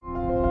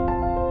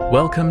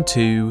Welcome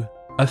to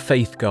A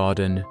Faith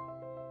Garden,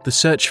 the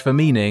search for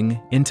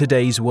meaning in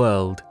today's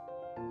world.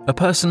 A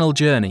personal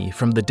journey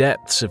from the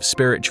depths of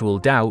spiritual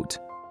doubt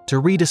to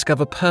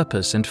rediscover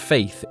purpose and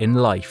faith in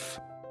life.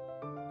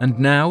 And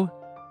now,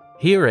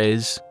 here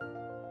is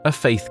A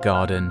Faith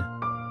Garden.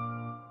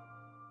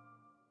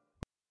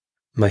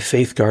 My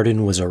faith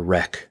garden was a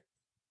wreck.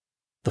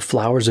 The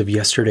flowers of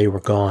yesterday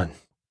were gone.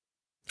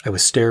 I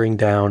was staring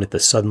down at the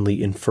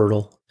suddenly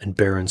infertile and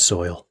barren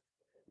soil.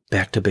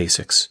 Back to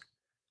basics.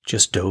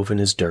 Just dove in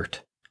his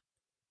dirt.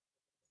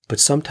 But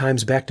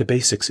sometimes back to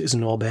basics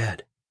isn't all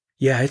bad.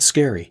 Yeah, it's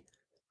scary.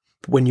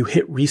 But when you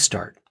hit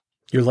restart,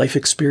 your life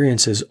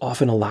experiences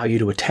often allow you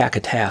to attack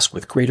a task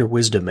with greater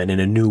wisdom and in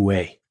a new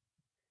way.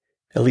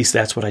 At least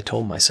that's what I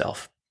told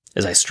myself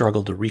as I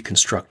struggled to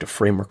reconstruct a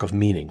framework of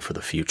meaning for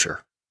the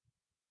future.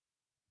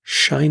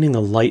 Shining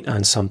a light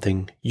on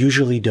something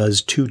usually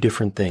does two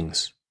different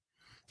things.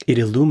 It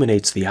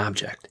illuminates the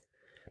object,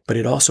 but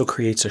it also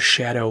creates a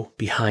shadow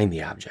behind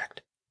the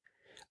object.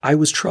 I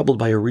was troubled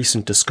by a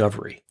recent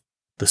discovery,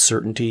 the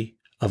certainty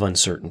of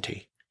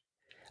uncertainty.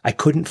 I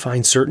couldn't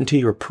find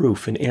certainty or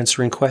proof in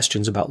answering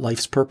questions about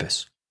life's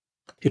purpose.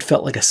 It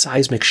felt like a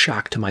seismic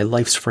shock to my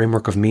life's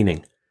framework of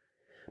meaning.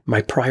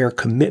 My prior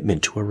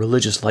commitment to a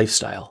religious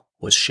lifestyle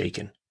was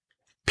shaken.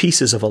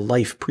 Pieces of a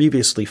life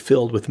previously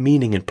filled with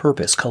meaning and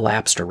purpose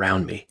collapsed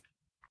around me.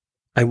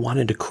 I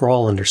wanted to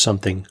crawl under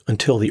something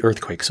until the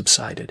earthquake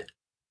subsided.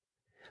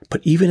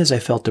 But even as I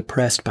felt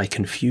depressed by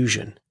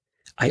confusion,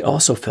 I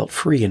also felt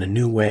free in a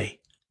new way.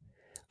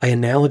 I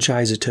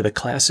analogize it to the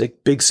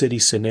classic big city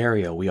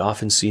scenario we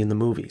often see in the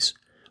movies,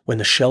 when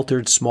the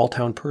sheltered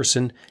small-town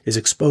person is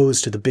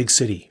exposed to the big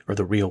city or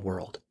the real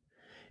world.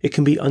 It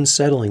can be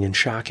unsettling and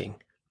shocking,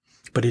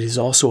 but it is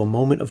also a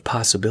moment of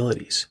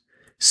possibilities,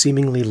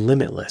 seemingly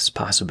limitless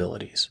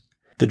possibilities.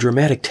 The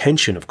dramatic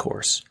tension, of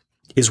course,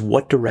 is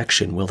what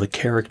direction will the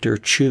character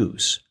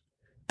choose?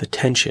 The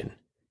tension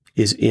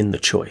is in the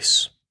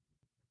choice.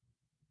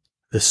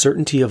 The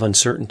certainty of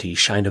uncertainty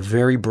shined a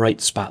very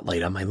bright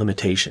spotlight on my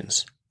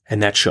limitations,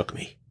 and that shook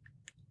me.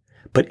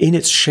 But in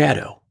its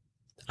shadow,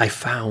 I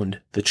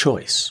found the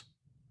choice,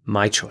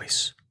 my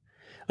choice,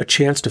 a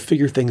chance to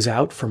figure things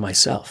out for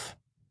myself.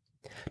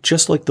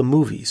 Just like the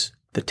movies,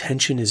 the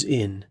tension is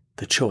in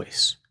the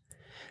choice.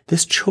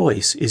 This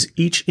choice is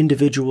each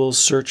individual's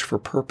search for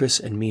purpose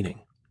and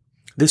meaning.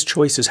 This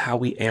choice is how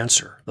we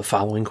answer the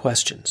following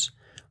questions.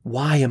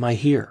 Why am I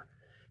here?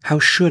 How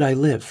should I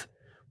live?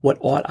 What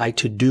ought I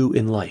to do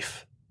in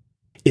life?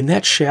 In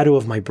that shadow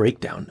of my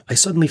breakdown, I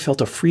suddenly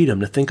felt a freedom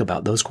to think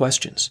about those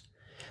questions.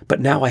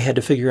 But now I had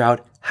to figure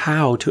out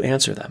how to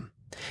answer them.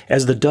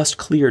 As the dust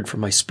cleared from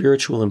my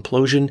spiritual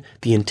implosion,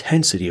 the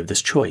intensity of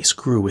this choice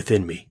grew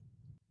within me.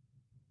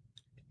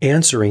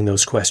 Answering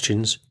those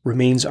questions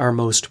remains our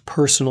most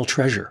personal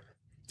treasure.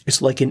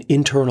 It's like an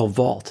internal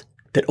vault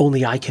that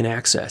only I can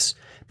access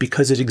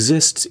because it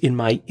exists in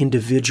my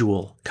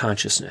individual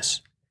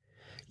consciousness.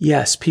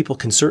 Yes, people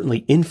can certainly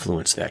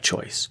influence that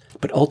choice,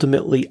 but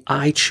ultimately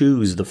I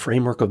choose the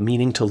framework of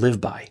meaning to live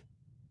by.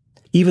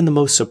 Even the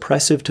most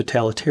suppressive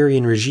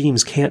totalitarian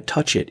regimes can't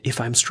touch it if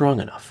I'm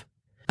strong enough.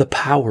 The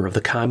power of the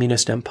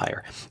communist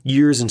empire,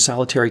 years in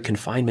solitary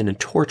confinement and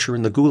torture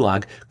in the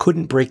Gulag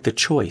couldn't break the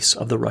choice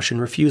of the Russian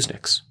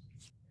refuseniks.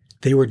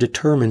 They were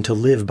determined to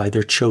live by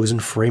their chosen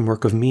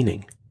framework of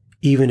meaning,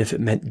 even if it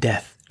meant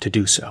death to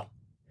do so.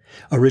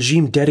 A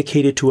regime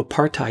dedicated to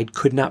apartheid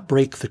could not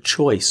break the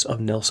choice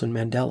of Nelson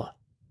Mandela.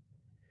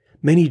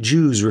 Many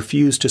Jews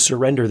refused to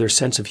surrender their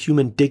sense of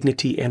human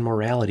dignity and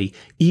morality,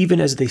 even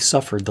as they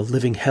suffered the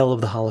living hell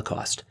of the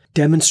Holocaust,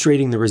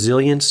 demonstrating the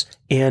resilience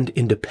and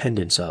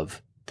independence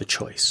of the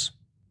choice.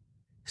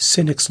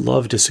 Cynics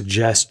love to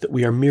suggest that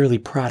we are merely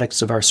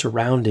products of our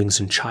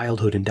surroundings and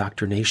childhood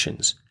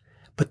indoctrinations,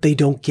 but they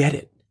don't get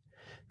it.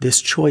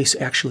 This choice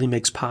actually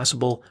makes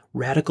possible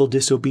radical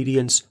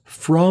disobedience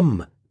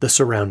from the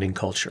surrounding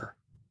culture.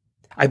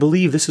 I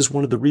believe this is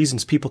one of the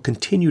reasons people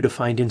continue to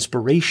find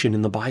inspiration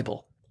in the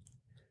Bible.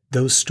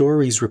 Those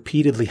stories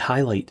repeatedly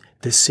highlight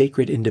this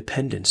sacred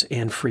independence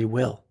and free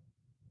will.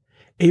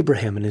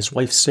 Abraham and his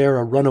wife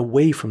Sarah run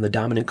away from the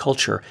dominant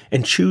culture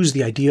and choose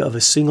the idea of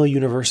a single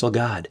universal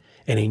God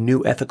and a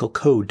new ethical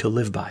code to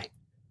live by.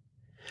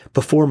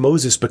 Before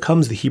Moses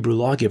becomes the Hebrew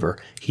lawgiver,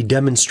 he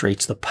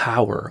demonstrates the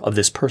power of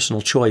this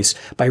personal choice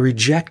by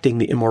rejecting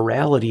the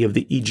immorality of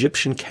the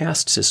Egyptian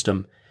caste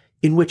system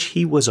in which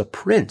he was a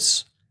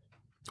prince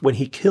when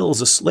he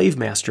kills a slave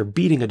master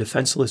beating a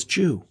defenseless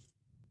Jew.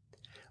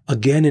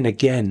 Again and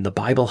again, the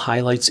Bible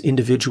highlights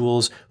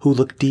individuals who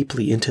look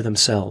deeply into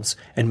themselves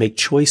and make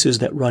choices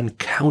that run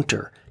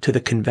counter to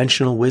the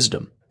conventional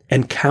wisdom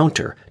and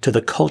counter to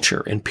the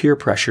culture and peer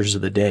pressures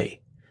of the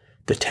day.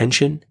 The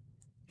tension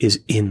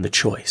is in the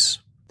choice.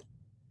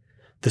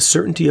 The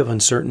certainty of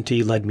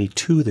uncertainty led me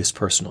to this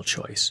personal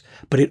choice,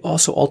 but it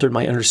also altered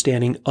my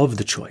understanding of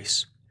the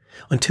choice.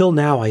 Until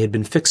now, I had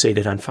been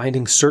fixated on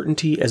finding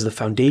certainty as the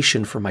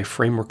foundation for my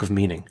framework of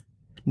meaning.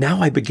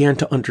 Now I began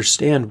to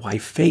understand why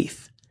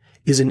faith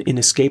is an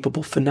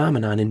inescapable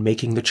phenomenon in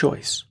making the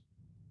choice.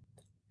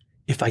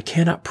 If I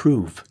cannot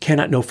prove,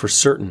 cannot know for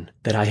certain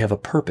that I have a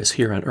purpose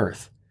here on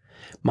earth,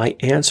 my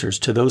answers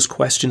to those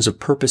questions of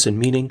purpose and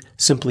meaning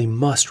simply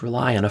must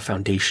rely on a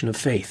foundation of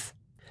faith.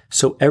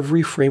 So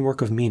every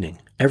framework of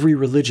meaning, every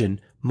religion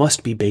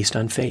must be based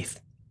on faith.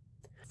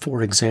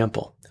 For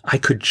example, I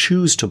could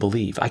choose to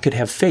believe, I could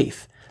have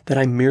faith that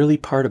I'm merely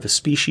part of a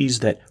species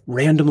that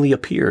randomly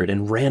appeared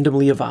and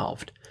randomly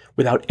evolved,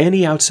 without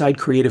any outside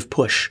creative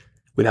push,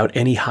 without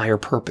any higher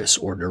purpose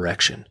or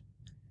direction.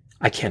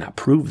 I cannot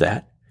prove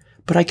that,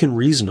 but I can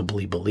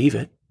reasonably believe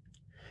it.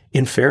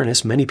 In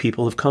fairness, many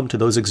people have come to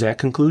those exact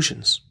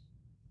conclusions.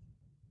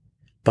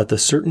 But the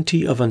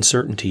certainty of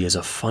uncertainty is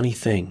a funny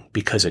thing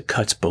because it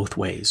cuts both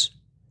ways.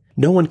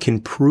 No one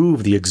can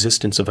prove the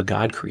existence of a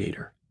God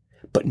creator,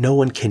 but no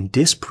one can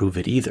disprove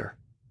it either.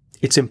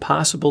 It's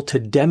impossible to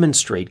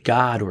demonstrate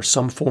God or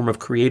some form of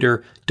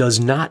creator does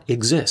not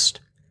exist.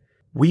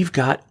 We've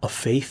got a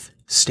faith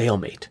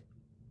stalemate.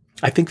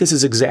 I think this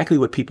is exactly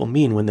what people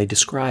mean when they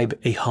describe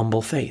a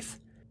humble faith.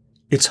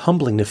 It's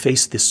humbling to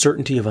face the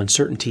certainty of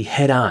uncertainty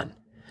head on,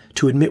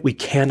 to admit we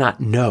cannot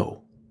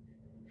know.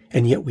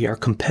 And yet we are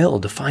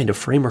compelled to find a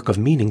framework of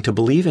meaning to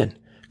believe in,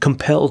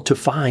 compelled to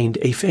find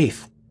a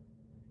faith.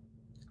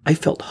 I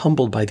felt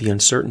humbled by the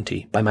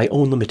uncertainty, by my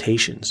own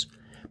limitations,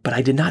 but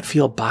I did not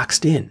feel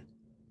boxed in.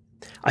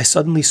 I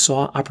suddenly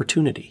saw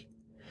opportunity.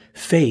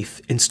 Faith,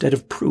 instead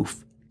of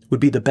proof, would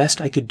be the best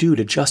I could do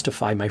to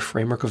justify my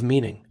framework of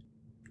meaning.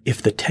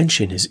 If the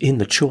tension is in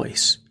the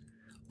choice,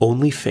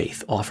 only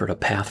faith offered a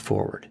path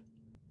forward.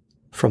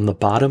 From the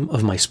bottom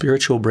of my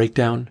spiritual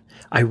breakdown,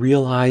 I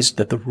realized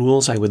that the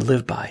rules I would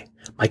live by,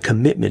 my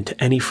commitment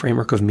to any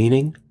framework of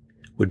meaning,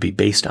 would be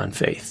based on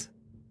faith.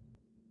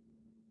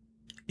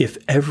 If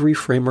every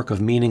framework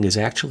of meaning is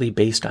actually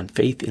based on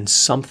faith in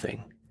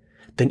something,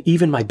 then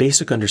even my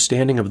basic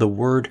understanding of the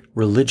word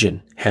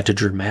religion had to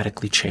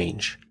dramatically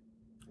change.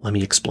 Let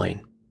me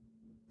explain.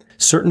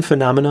 Certain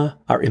phenomena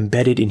are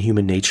embedded in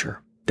human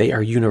nature. They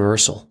are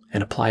universal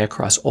and apply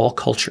across all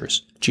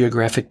cultures,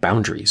 geographic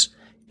boundaries,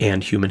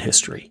 and human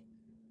history.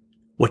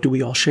 What do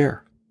we all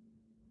share?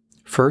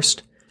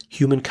 First,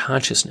 human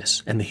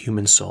consciousness and the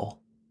human soul.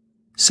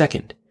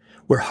 Second,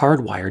 we're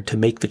hardwired to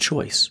make the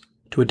choice,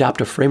 to adopt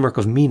a framework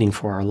of meaning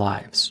for our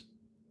lives.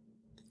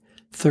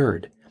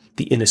 Third,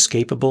 the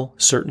inescapable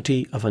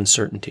certainty of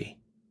uncertainty.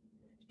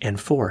 And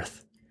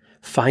fourth,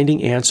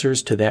 finding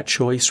answers to that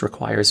choice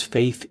requires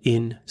faith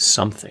in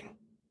something.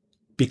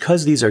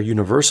 Because these are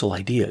universal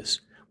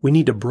ideas, we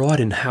need to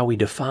broaden how we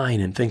define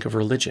and think of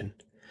religion.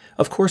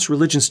 Of course,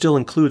 religion still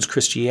includes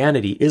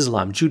Christianity,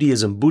 Islam,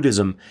 Judaism,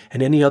 Buddhism,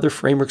 and any other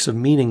frameworks of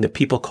meaning that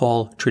people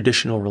call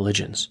traditional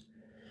religions.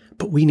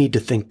 But we need to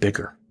think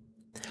bigger.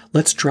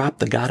 Let's drop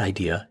the God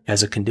idea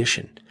as a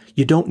condition.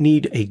 You don't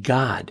need a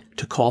God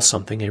to call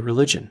something a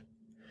religion.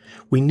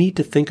 We need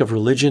to think of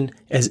religion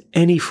as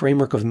any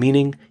framework of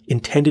meaning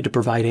intended to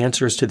provide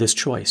answers to this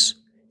choice,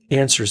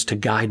 answers to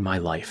guide my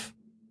life.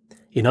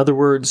 In other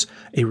words,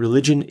 a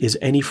religion is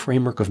any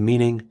framework of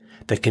meaning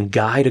that can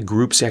guide a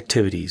group's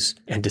activities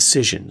and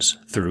decisions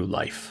through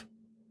life.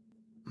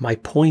 My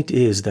point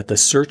is that the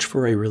search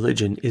for a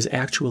religion is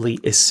actually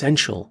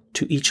essential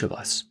to each of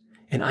us,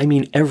 and I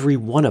mean every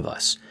one of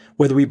us,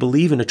 whether we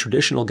believe in a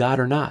traditional God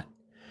or not.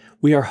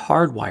 We are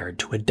hardwired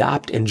to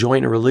adopt and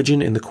join a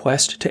religion in the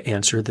quest to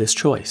answer this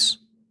choice.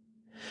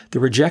 The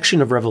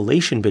rejection of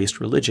revelation-based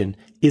religion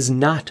is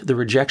not the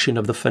rejection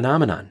of the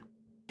phenomenon.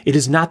 It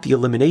is not the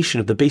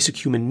elimination of the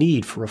basic human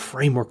need for a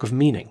framework of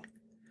meaning.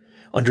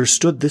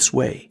 Understood this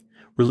way,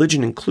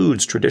 religion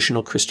includes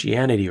traditional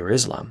Christianity or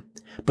Islam,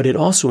 but it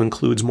also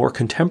includes more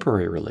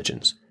contemporary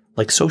religions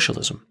like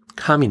socialism,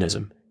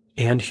 communism,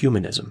 and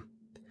humanism.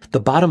 The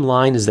bottom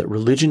line is that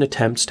religion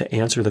attempts to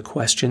answer the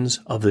questions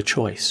of the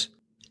choice.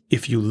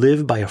 If you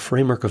live by a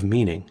framework of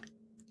meaning,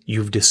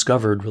 you've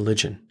discovered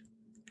religion.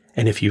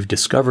 And if you've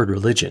discovered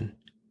religion,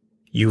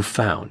 you've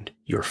found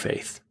your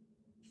faith.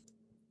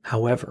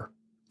 However,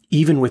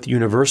 even with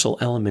universal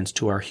elements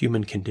to our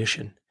human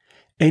condition,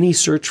 any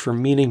search for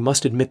meaning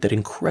must admit that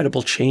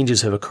incredible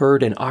changes have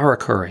occurred and are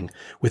occurring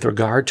with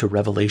regard to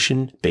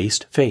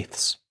revelation-based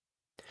faiths.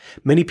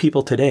 Many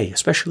people today,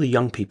 especially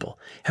young people,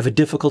 have a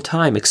difficult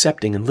time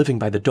accepting and living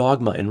by the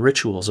dogma and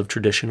rituals of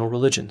traditional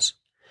religions.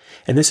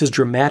 And this has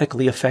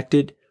dramatically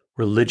affected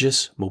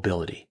religious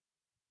mobility.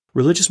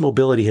 Religious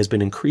mobility has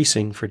been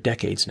increasing for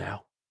decades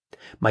now.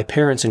 My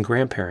parents and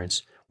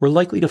grandparents were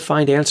likely to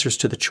find answers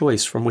to the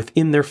choice from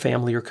within their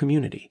family or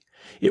community.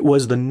 It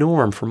was the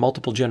norm for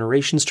multiple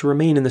generations to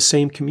remain in the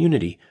same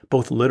community,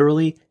 both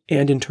literally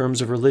and in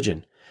terms of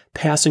religion,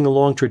 passing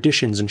along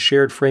traditions and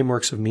shared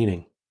frameworks of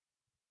meaning.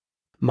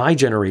 My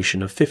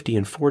generation of 50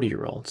 and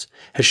 40-year-olds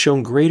has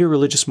shown greater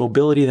religious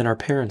mobility than our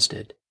parents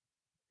did.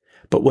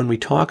 But when we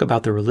talk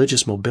about the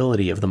religious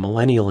mobility of the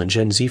millennial and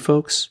Gen Z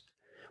folks,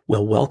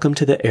 well, welcome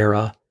to the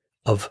era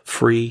of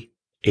free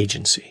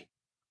agency.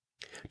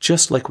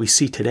 Just like we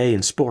see today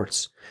in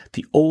sports,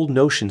 the old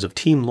notions of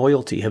team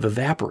loyalty have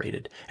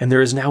evaporated, and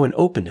there is now an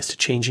openness to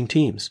changing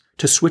teams,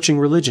 to switching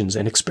religions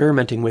and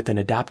experimenting with and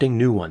adopting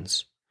new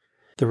ones.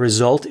 The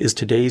result is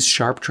today's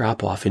sharp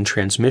drop-off in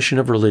transmission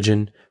of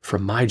religion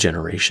from my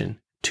generation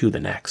to the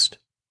next.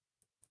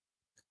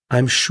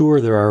 I'm sure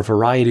there are a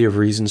variety of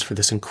reasons for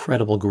this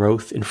incredible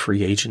growth in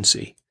free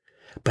agency,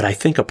 but I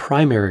think a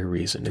primary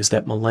reason is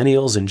that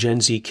millennials and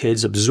Gen Z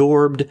kids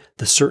absorbed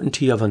the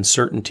certainty of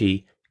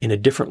uncertainty in a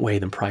different way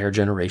than prior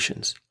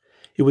generations.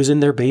 It was in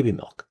their baby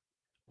milk,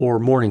 or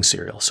morning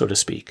cereal, so to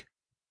speak.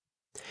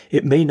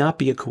 It may not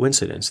be a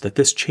coincidence that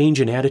this change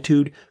in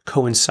attitude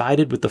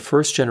coincided with the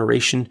first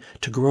generation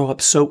to grow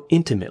up so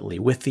intimately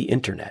with the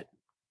internet.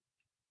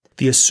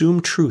 The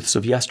assumed truths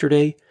of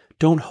yesterday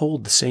don't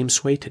hold the same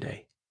sway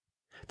today.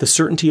 The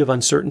certainty of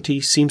uncertainty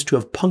seems to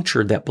have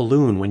punctured that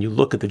balloon when you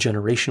look at the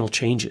generational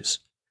changes.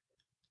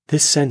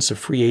 This sense of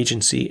free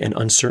agency and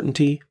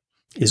uncertainty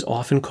is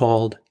often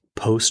called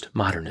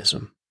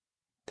postmodernism.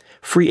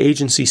 Free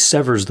agency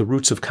severs the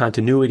roots of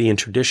continuity and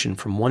tradition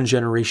from one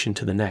generation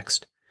to the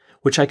next,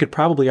 which I could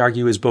probably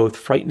argue is both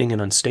frightening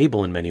and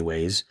unstable in many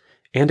ways,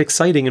 and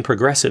exciting and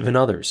progressive in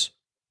others.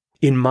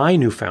 In my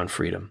newfound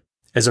freedom,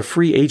 as a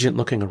free agent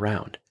looking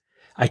around,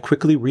 I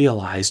quickly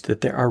realized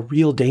that there are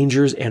real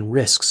dangers and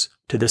risks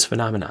to this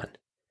phenomenon.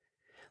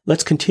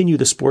 Let's continue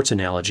the sports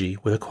analogy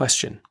with a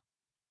question.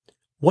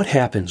 What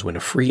happens when a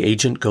free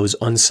agent goes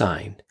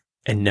unsigned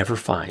and never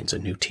finds a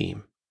new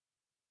team?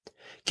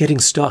 Getting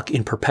stuck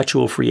in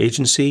perpetual free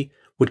agency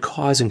would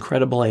cause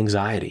incredible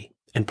anxiety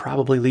and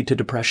probably lead to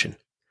depression,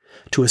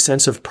 to a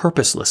sense of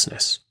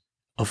purposelessness,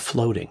 of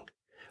floating,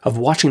 of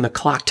watching the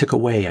clock tick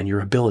away on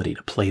your ability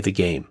to play the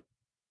game.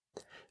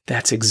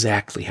 That's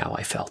exactly how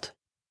I felt.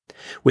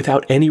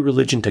 Without any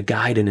religion to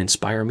guide and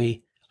inspire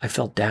me, I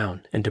felt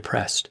down and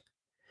depressed.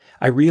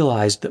 I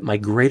realized that my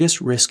greatest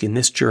risk in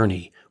this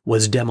journey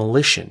was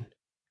demolition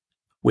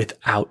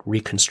without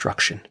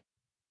reconstruction.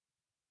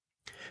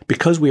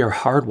 Because we are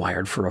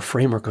hardwired for a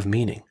framework of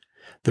meaning,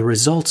 the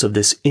results of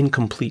this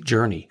incomplete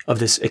journey, of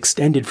this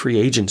extended free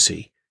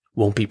agency,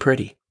 won't be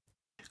pretty.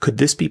 Could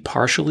this be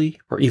partially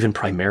or even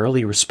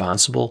primarily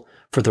responsible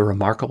for the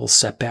remarkable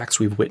setbacks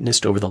we've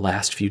witnessed over the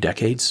last few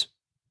decades?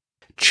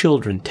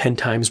 Children 10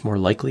 times more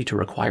likely to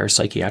require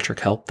psychiatric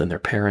help than their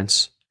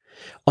parents.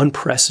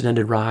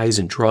 Unprecedented rise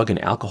in drug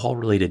and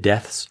alcohol-related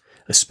deaths,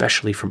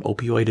 especially from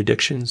opioid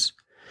addictions.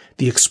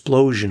 The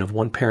explosion of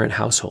one-parent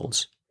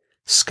households.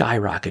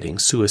 Skyrocketing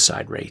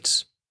suicide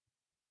rates.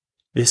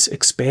 This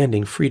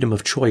expanding freedom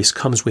of choice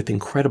comes with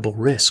incredible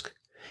risk.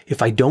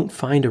 If I don't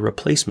find a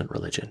replacement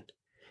religion,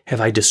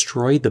 have I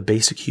destroyed the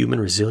basic human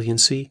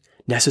resiliency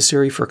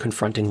necessary for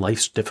confronting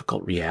life's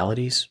difficult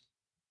realities?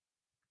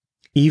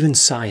 Even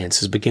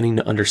science is beginning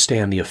to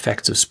understand the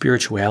effects of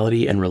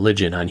spirituality and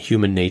religion on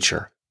human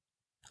nature.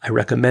 I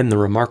recommend the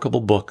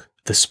remarkable book,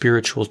 The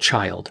Spiritual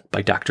Child,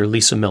 by Dr.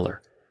 Lisa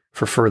Miller,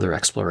 for further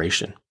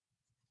exploration.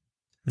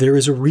 There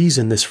is a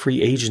reason this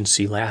free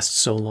agency lasts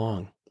so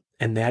long,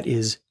 and that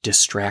is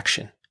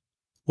distraction.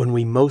 When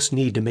we most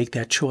need to make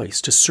that choice,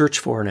 to search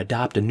for and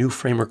adopt a new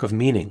framework of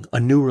meaning,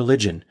 a new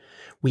religion,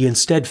 we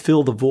instead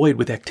fill the void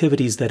with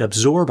activities that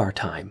absorb our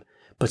time,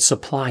 but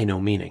supply no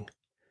meaning.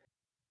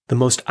 The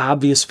most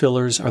obvious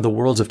fillers are the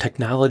worlds of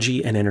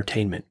technology and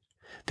entertainment.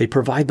 They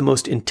provide the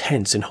most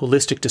intense and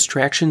holistic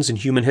distractions in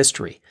human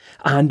history,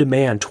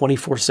 on-demand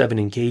 24/7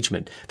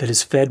 engagement that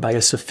is fed by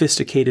a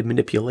sophisticated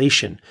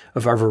manipulation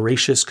of our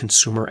voracious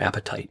consumer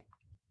appetite.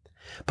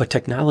 But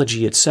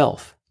technology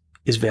itself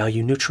is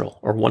value neutral,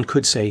 or one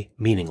could say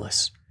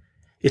meaningless.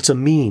 It's a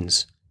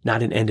means,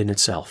 not an end in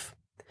itself.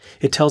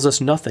 It tells us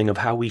nothing of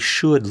how we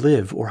should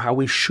live or how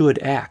we should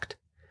act.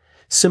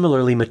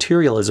 Similarly,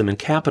 materialism and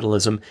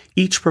capitalism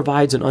each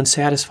provides an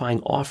unsatisfying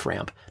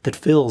off-ramp that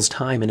fills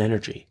time and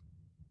energy.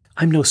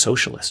 I'm no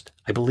socialist.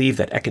 I believe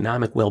that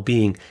economic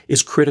well-being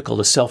is critical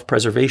to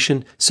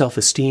self-preservation,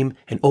 self-esteem,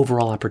 and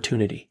overall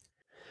opportunity.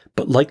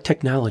 But like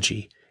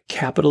technology,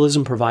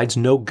 capitalism provides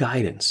no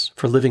guidance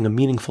for living a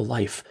meaningful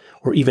life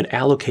or even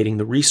allocating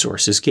the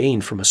resources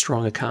gained from a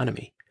strong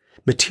economy.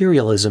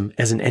 Materialism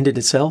as an end in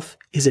itself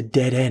is a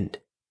dead end.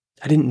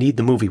 I didn't need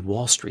the movie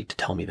Wall Street to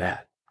tell me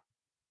that.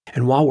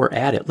 And while we're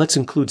at it, let's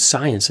include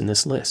science in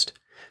this list.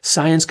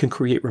 Science can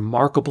create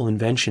remarkable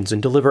inventions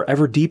and deliver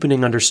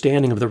ever-deepening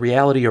understanding of the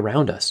reality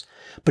around us,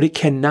 but it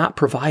cannot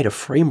provide a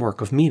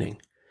framework of meaning.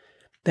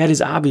 That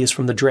is obvious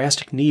from the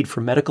drastic need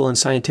for medical and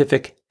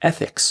scientific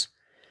ethics.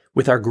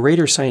 With our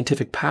greater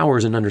scientific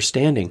powers and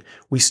understanding,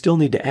 we still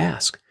need to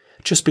ask,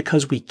 just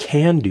because we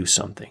can do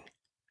something,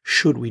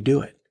 should we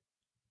do it?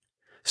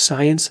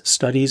 Science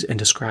studies and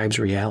describes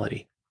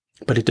reality,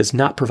 but it does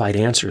not provide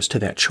answers to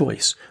that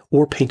choice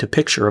or paint a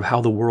picture of how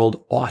the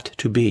world ought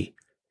to be.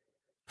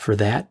 For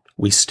that,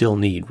 we still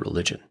need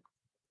religion.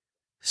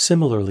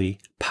 Similarly,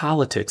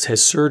 politics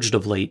has surged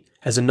of late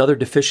as another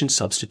deficient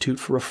substitute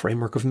for a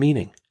framework of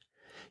meaning.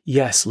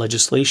 Yes,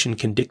 legislation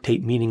can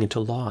dictate meaning into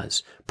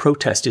laws.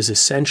 Protest is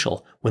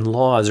essential when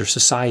laws or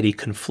society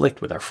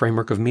conflict with our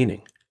framework of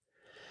meaning.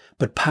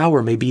 But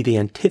power may be the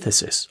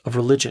antithesis of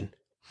religion,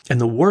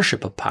 and the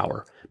worship of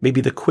power may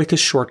be the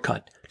quickest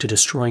shortcut to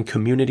destroying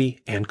community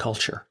and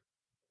culture.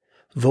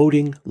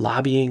 Voting,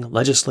 lobbying,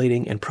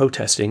 legislating, and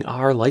protesting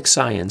are, like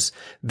science,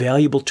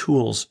 valuable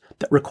tools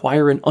that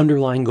require an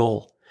underlying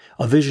goal,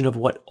 a vision of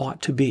what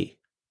ought to be.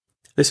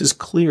 This is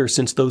clear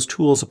since those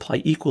tools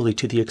apply equally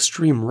to the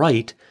extreme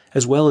right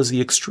as well as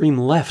the extreme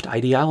left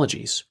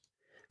ideologies.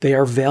 They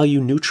are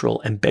value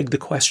neutral and beg the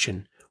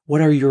question,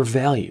 what are your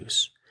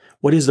values?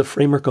 What is the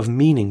framework of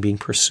meaning being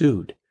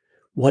pursued?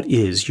 What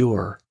is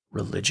your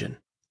religion?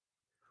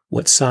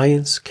 What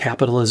science,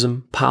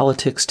 capitalism,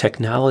 politics,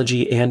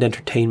 technology, and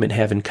entertainment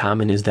have in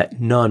common is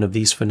that none of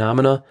these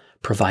phenomena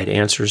provide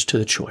answers to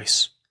the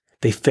choice.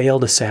 They fail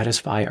to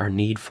satisfy our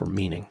need for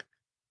meaning.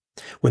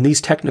 When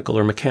these technical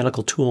or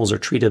mechanical tools are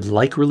treated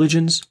like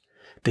religions,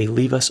 they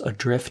leave us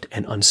adrift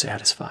and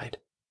unsatisfied.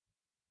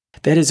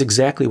 That is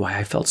exactly why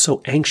I felt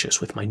so anxious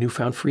with my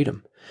newfound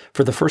freedom.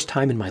 For the first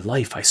time in my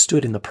life, I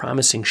stood in the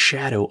promising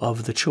shadow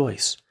of the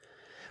choice.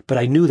 But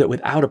I knew that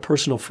without a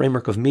personal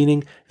framework of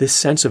meaning, this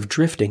sense of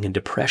drifting and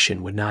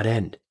depression would not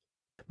end.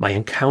 My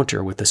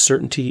encounter with the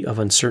certainty of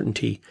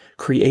uncertainty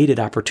created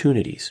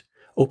opportunities,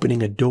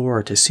 opening a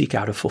door to seek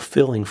out a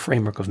fulfilling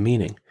framework of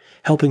meaning,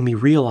 helping me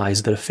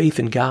realize that a faith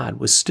in God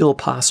was still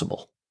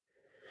possible.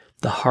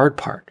 The hard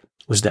part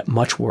was that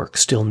much work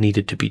still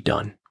needed to be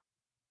done.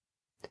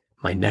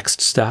 My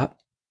next stop?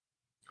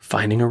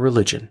 Finding a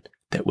religion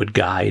that would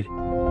guide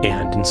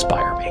and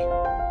inspire me.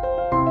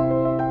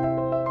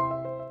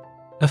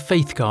 A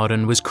Faith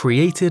Garden was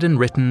created and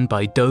written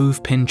by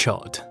Dove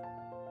Pinchot.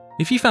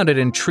 If you found it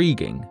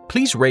intriguing,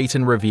 please rate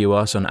and review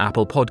us on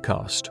Apple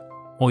Podcast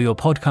or your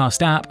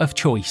podcast app of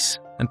choice,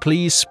 and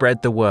please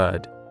spread the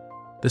word.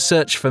 The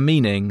search for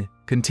meaning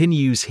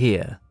continues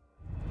here.